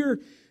 Maybe you're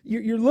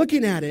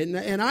looking at it,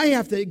 and I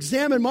have to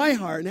examine my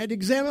heart, and I had to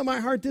examine my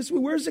heart this way.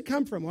 Where does it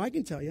come from? Well, I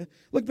can tell you.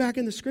 Look back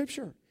in the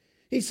Scripture.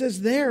 He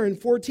says there in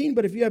 14,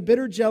 but if you have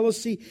bitter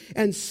jealousy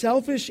and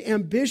selfish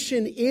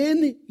ambition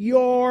in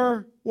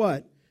your,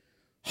 what?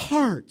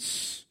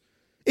 Hearts.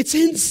 It's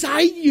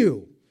inside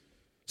you.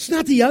 It's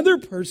not the other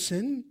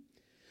person.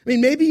 I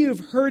mean, maybe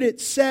you've heard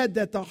it said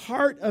that the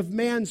heart of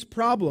man's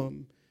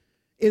problem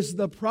is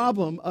the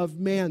problem of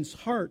man's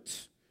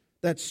heart.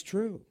 That's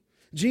true.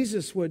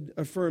 Jesus would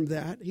affirm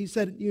that. He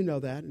said, you know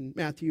that in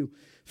Matthew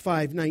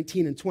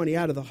 5:19 and 20,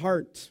 out of the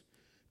heart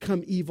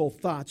come evil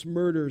thoughts,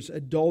 murders,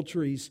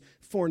 adulteries,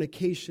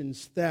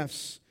 fornications,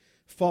 thefts,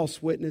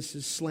 false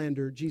witnesses,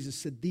 slander. Jesus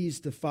said, these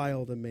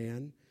defile the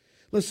man.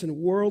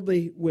 Listen,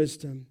 worldly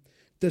wisdom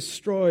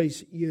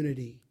destroys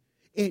unity.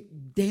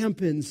 It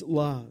dampens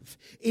love.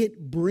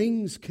 It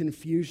brings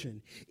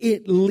confusion.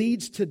 It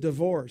leads to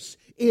divorce.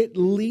 It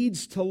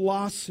leads to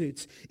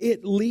lawsuits.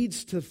 It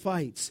leads to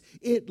fights.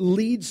 It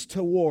leads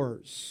to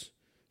wars.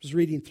 I was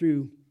reading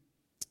through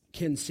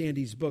Ken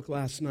Sande's book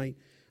last night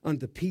on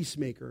the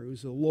peacemaker,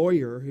 who's a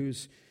lawyer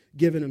who's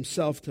given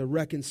himself to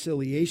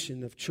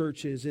reconciliation of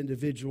churches,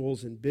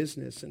 individuals, and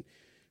business. And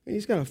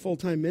he's got a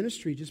full-time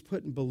ministry just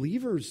putting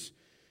believers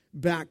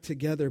back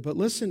together. But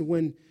listen,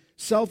 when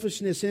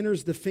selfishness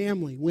enters the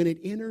family, when it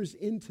enters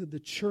into the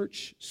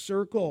church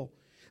circle,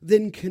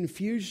 then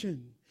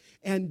confusion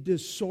and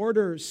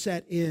disorder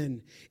set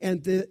in,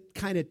 and the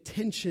kind of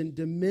tension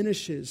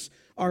diminishes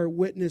our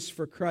witness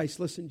for Christ.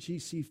 Listen,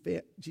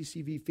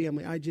 GCV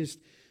family, I just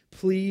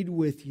plead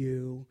with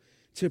you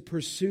to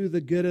pursue the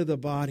good of the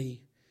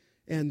body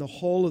and the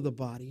whole of the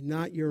body,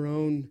 not your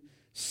own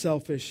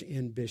selfish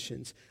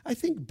ambitions. I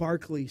think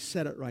Barclay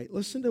said it right.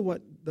 Listen to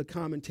what the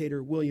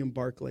commentator William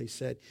Barclay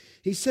said.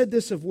 He said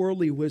this of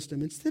worldly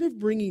wisdom: instead of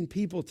bringing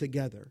people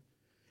together,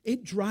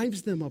 it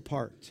drives them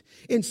apart.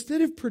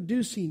 Instead of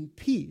producing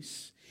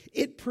peace,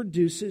 it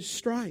produces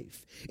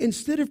strife.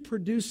 Instead of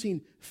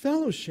producing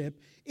fellowship,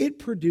 it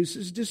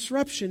produces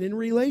disruption in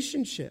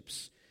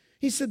relationships.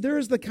 He said there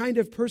is the kind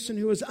of person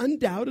who is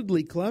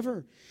undoubtedly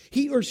clever.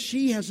 He or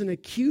she has an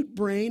acute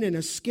brain and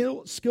a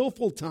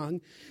skillful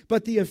tongue,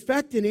 but the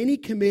effect in any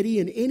committee,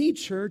 in any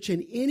church,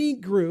 in any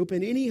group,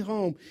 in any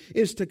home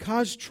is to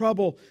cause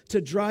trouble,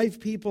 to drive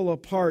people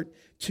apart,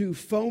 to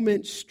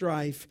foment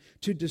strife,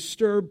 to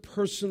disturb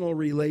personal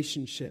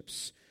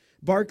relationships.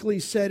 Barclay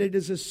said it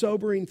is a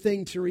sobering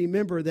thing to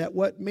remember that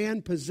what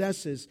man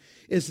possesses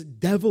is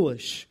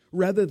devilish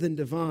rather than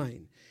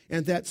divine,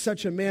 and that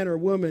such a man or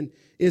woman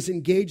is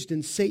engaged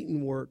in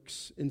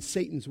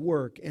Satan's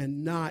work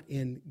and not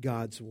in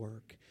God's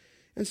work.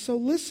 And so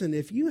listen,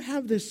 if you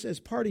have this as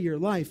part of your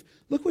life,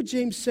 look what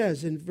James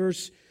says in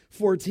verse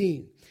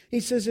 14. He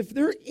says,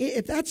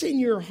 if that's in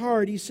your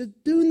heart, he said,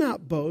 do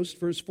not boast,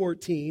 verse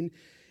 14,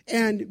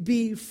 and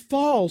be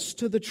false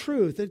to the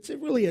truth. It's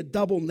really a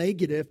double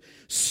negative.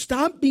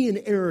 Stop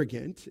being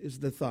arrogant, is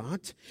the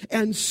thought,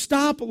 and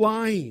stop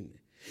lying.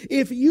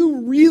 If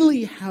you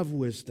really have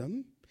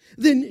wisdom,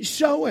 then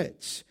show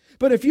it.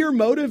 But if you're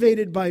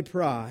motivated by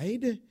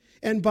pride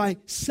and by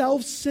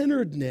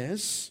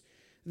self-centeredness,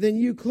 then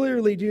you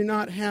clearly do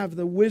not have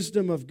the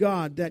wisdom of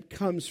God that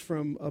comes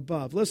from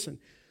above. Listen,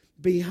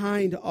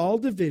 behind all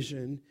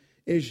division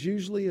is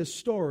usually a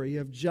story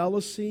of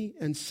jealousy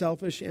and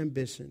selfish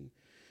ambition.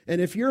 And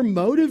if you're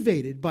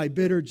motivated by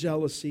bitter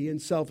jealousy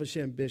and selfish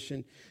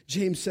ambition,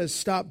 James says,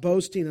 stop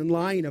boasting and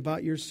lying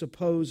about your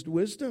supposed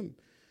wisdom.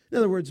 In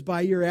other words,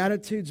 by your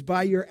attitudes,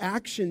 by your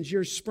actions,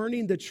 you're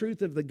spurning the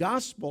truth of the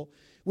gospel,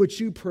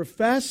 which you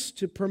profess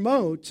to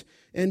promote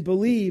and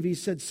believe. He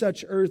said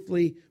such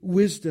earthly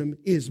wisdom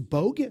is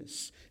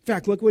bogus. In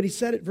fact, look what he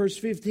said at verse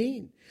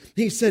 15.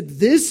 He said,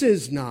 this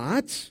is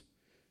not,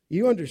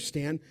 you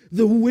understand,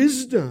 the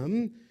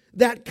wisdom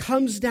that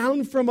comes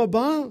down from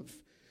above.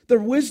 The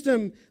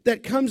wisdom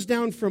that comes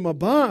down from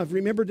above.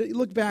 Remember,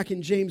 look back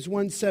in James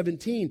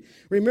 1:17.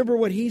 Remember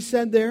what he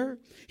said there?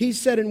 He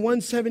said in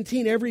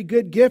 1:17, every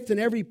good gift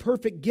and every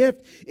perfect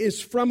gift is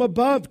from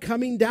above,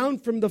 coming down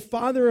from the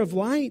Father of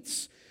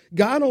lights.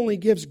 God only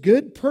gives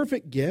good,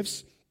 perfect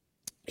gifts.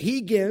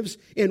 He gives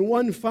in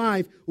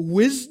 1:5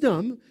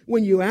 wisdom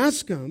when you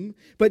ask him.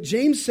 But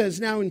James says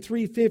now in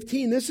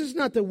 3:15, this is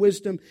not the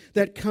wisdom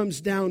that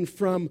comes down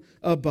from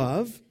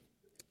above.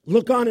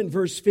 Look on in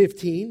verse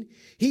 15.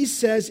 He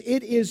says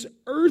it is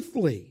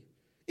earthly.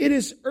 It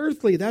is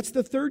earthly. That's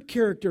the third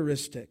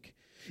characteristic.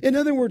 In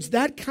other words,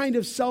 that kind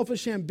of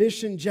selfish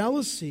ambition,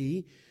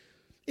 jealousy,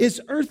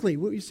 is earthly.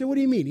 You say, what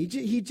do you mean?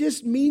 He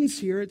just means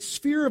here its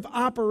sphere of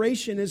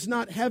operation is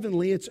not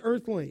heavenly, it's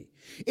earthly.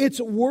 It's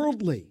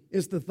worldly,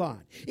 is the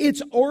thought.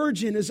 Its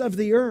origin is of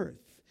the earth.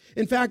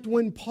 In fact,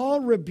 when Paul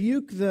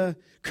rebuked the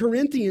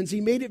Corinthians,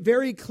 he made it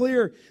very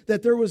clear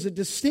that there was a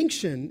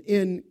distinction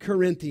in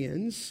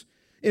Corinthians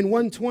in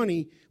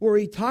 1:20, where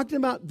he talked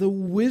about the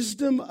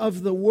wisdom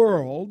of the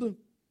world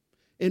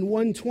in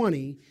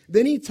 1:20.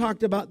 Then he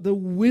talked about the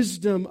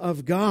wisdom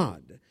of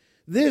God.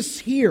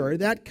 This here,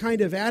 that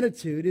kind of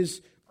attitude,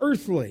 is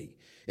earthly.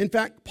 In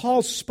fact,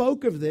 Paul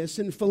spoke of this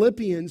in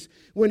Philippians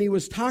when he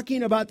was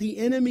talking about the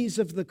enemies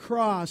of the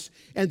cross,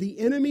 and the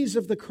enemies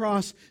of the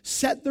cross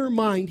set their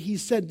mind, he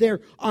said there,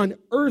 on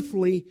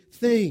earthly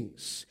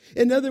things.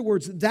 In other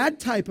words, that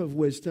type of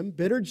wisdom,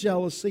 bitter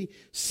jealousy,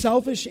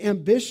 selfish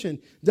ambition,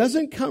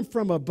 doesn't come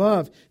from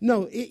above.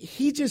 No,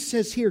 he just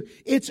says here,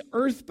 it's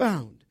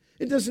earthbound.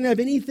 It doesn't have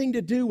anything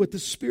to do with the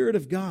Spirit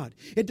of God.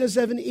 It doesn't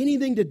have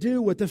anything to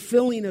do with the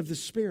filling of the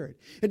Spirit.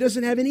 It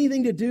doesn't have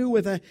anything to do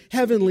with a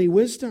heavenly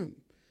wisdom.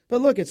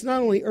 But look, it's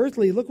not only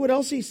earthly. Look what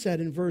else he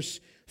said in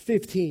verse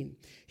 15.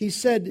 He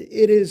said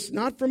it is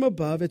not from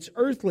above, it's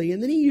earthly.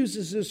 And then he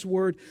uses this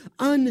word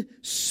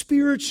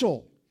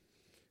unspiritual.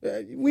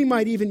 We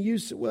might even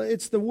use,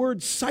 it's the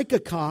word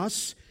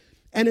psychikos,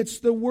 and it's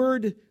the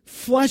word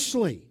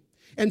fleshly.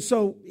 And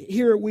so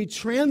here we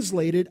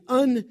translate it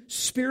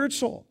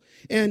unspiritual.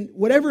 And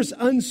whatever's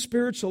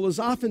unspiritual is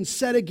often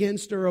set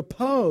against or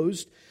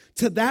opposed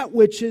to that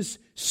which is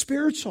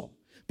spiritual.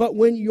 But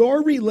when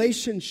your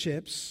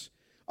relationships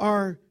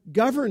are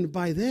governed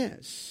by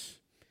this,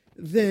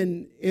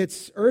 then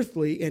it's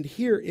earthly, and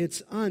here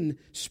it's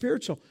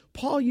unspiritual.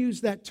 Paul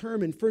used that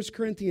term in 1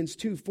 Corinthians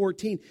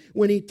 2:14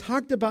 when he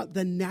talked about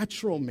the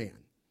natural man.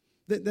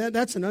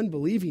 That's an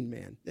unbelieving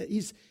man.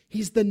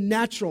 He's the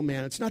natural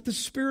man. It's not the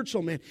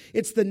spiritual man.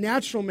 It's the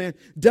natural man.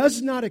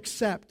 Does not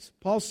accept,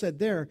 Paul said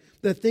there,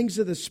 the things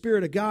of the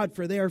Spirit of God,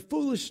 for they are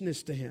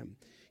foolishness to him.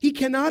 He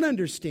cannot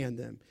understand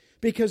them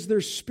because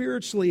they're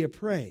spiritually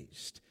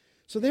appraised.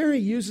 So there he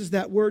uses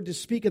that word to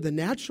speak of the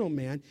natural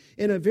man.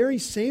 In a very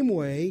same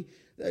way,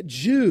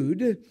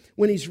 Jude,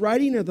 when he's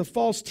writing of the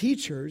false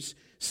teachers,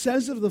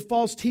 says of the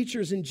false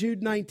teachers in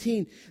Jude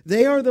 19,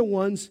 they are the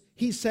ones,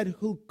 he said,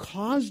 who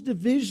cause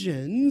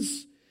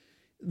divisions.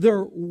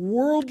 They're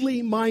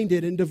worldly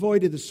minded and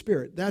devoid of the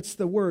Spirit. That's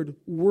the word,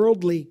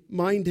 worldly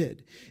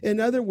minded. In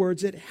other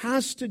words, it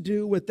has to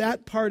do with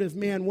that part of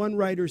man, one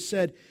writer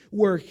said,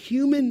 where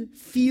human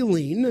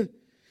feeling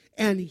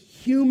and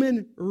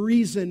human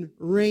reason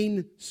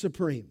reign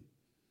supreme.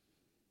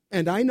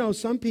 And I know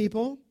some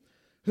people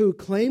who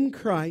claim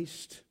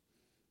Christ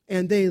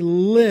and they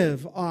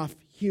live off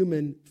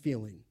human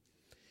feeling.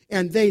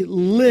 And they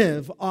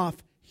live off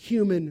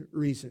human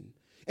reason.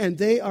 And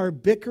they are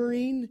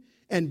bickering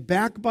and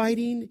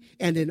backbiting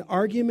and in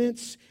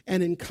arguments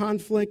and in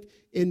conflict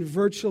in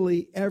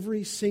virtually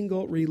every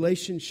single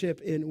relationship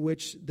in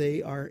which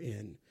they are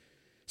in.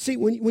 See,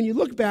 when you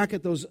look back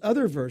at those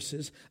other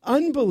verses,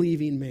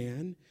 unbelieving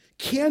man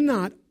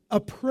cannot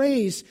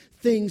appraise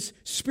things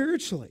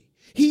spiritually.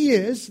 He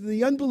is,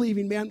 the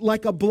unbelieving man,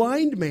 like a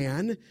blind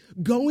man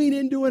going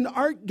into an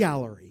art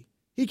gallery.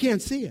 He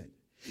can't see it.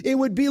 It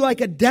would be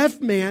like a deaf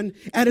man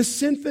at a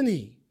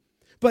symphony.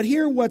 But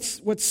here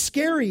what's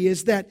scary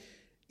is that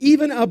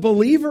even a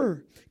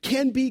believer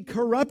can be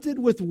corrupted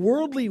with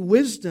worldly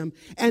wisdom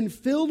and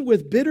filled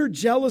with bitter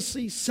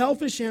jealousy,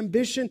 selfish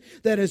ambition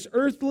that is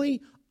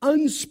earthly,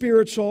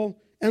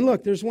 unspiritual. And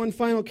look, there's one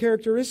final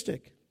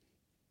characteristic.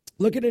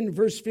 Look at it in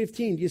verse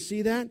 15. Do you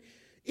see that?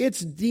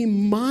 It's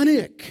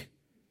demonic.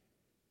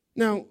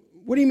 Now,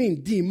 what do you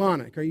mean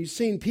demonic? Are you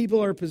saying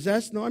people are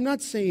possessed? No, I'm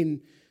not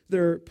saying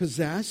they're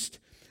possessed.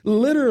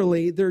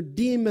 Literally, they're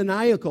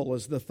demoniacal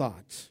is the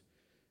thought.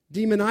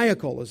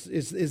 Demoniacal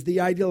is the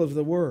ideal of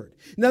the word.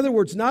 In other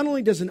words, not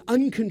only does an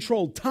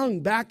uncontrolled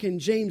tongue back in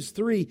James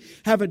 3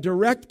 have a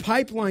direct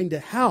pipeline to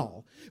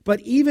hell,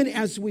 but even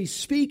as we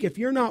speak, if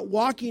you're not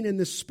walking in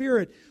the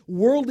Spirit,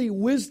 worldly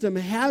wisdom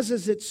has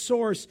as its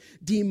source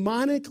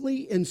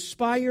demonically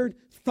inspired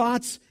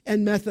thoughts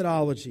and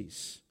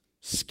methodologies.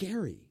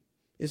 Scary,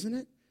 isn't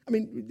it? I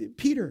mean,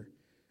 Peter,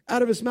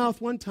 out of his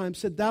mouth one time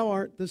said, "Thou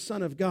art the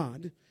Son of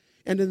God."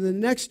 And in the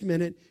next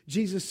minute,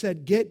 Jesus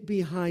said, "Get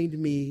behind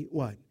me,"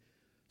 what?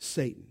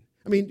 Satan.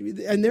 I mean,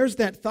 and there's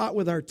that thought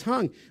with our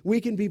tongue.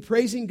 We can be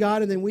praising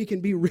God and then we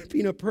can be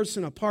ripping a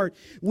person apart.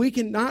 We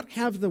cannot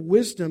have the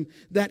wisdom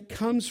that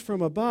comes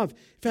from above.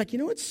 In fact, you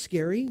know what's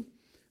scary?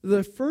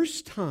 The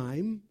first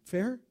time,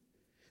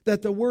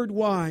 that the word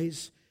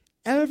wise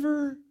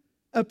ever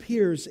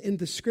appears in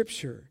the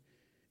Scripture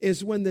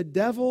is when the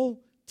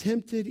devil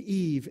tempted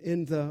Eve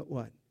in the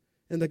what?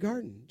 In the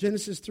garden.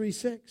 Genesis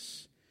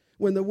 3:6.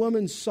 When the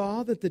woman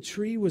saw that the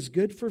tree was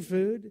good for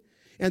food,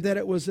 and that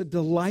it was a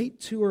delight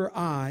to her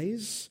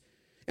eyes,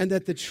 and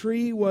that the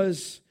tree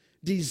was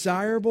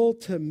desirable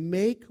to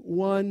make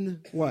one,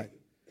 what?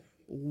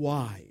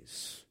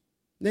 Wise.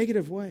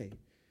 Negative way.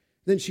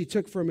 Then she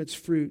took from its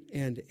fruit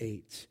and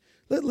ate.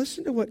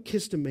 Listen to what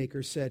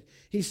Kistemaker said.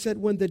 He said,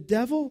 when the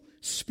devil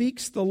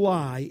speaks the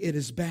lie, it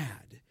is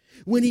bad.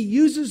 When he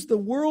uses the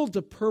world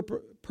to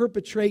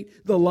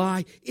perpetrate the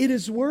lie, it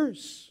is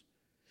worse.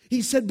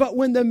 He said, but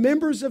when the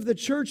members of the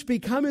church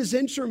become his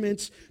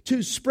instruments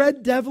to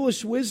spread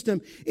devilish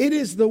wisdom, it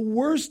is the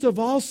worst of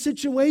all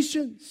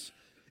situations.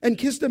 And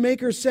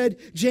Kistemaker said,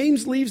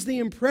 James leaves the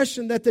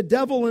impression that the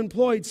devil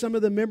employed some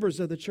of the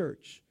members of the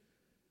church.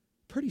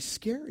 Pretty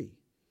scary.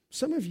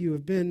 Some of you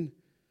have been,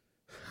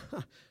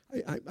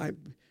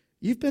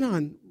 you've been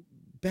on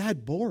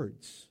bad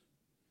boards.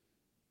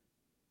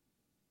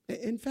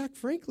 In fact,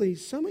 frankly,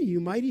 some of you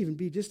might even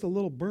be just a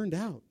little burned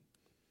out.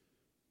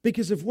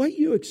 Because if what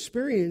you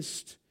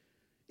experienced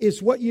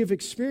is what you've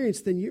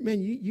experienced, then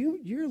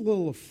you're a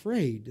little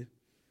afraid.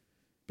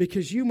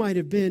 Because you might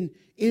have been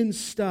in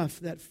stuff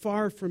that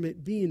far from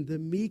it being the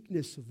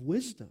meekness of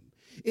wisdom.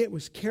 It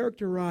was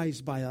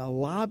characterized by a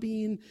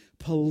lobbying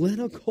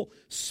political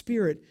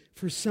spirit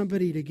for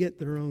somebody to get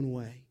their own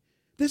way.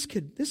 This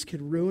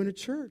could ruin a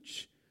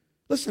church.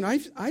 Listen,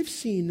 I've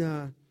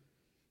seen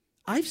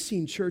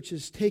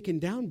churches taken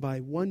down by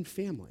one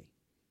family.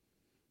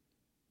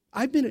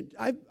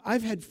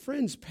 I've had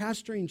friends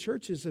pastoring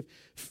churches of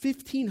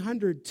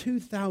 1,500,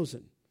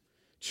 2,000,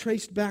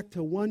 traced back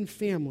to one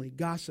family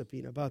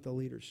gossiping about the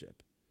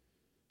leadership.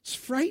 It's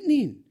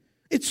frightening.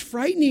 It's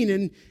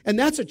frightening, and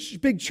that's a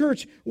big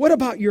church. What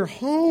about your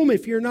home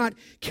if you're not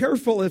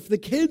careful, if the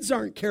kids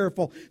aren't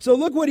careful? So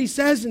look what he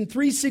says in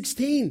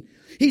 3:16.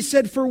 He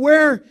said, for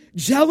where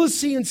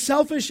jealousy and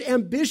selfish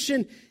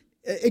ambition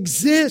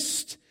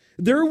exist,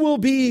 there will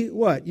be,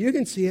 what? You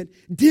can see it,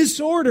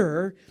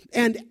 disorder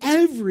and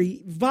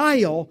every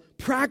vile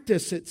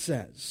practice, it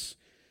says.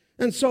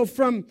 And so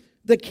from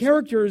the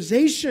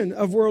characterization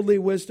of worldly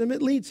wisdom,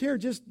 it leads here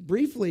just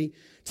briefly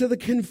to the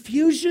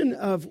confusion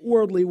of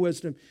worldly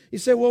wisdom. You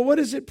say, well, what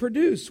does it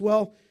produce?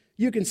 Well,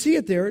 you can see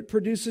it there. It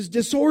produces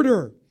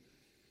disorder.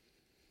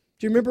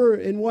 Do you remember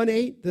in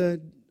 1:8,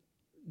 the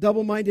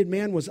double-minded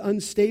man was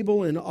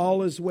unstable in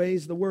all his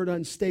ways? The word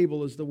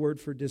unstable is the word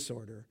for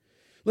disorder.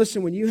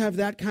 Listen, when you have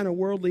that kind of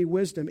worldly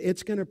wisdom,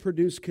 it's going to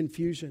produce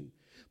confusion.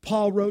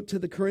 Paul wrote to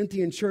the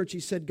Corinthian church, he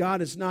said,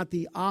 God is not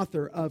the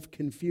author of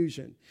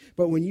confusion.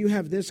 But when you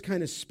have this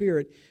kind of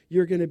spirit,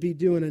 you're going to be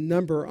doing a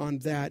number on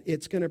that.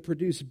 It's going to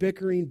produce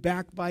bickering,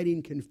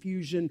 backbiting,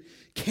 confusion,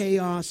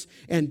 chaos,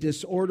 and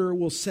disorder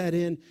will set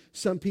in.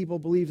 Some people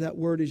believe that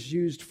word is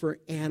used for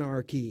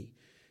anarchy.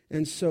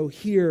 And so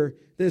here,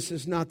 this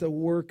is not the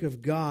work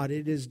of God.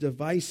 It is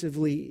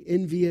divisively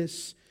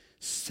envious,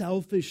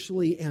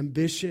 selfishly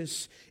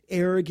ambitious,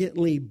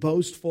 arrogantly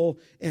boastful,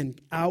 and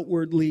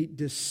outwardly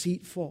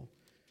deceitful.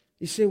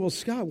 You say, well,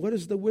 Scott, what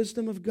does the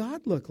wisdom of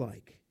God look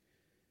like?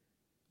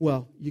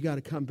 Well, you got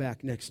to come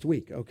back next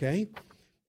week, okay?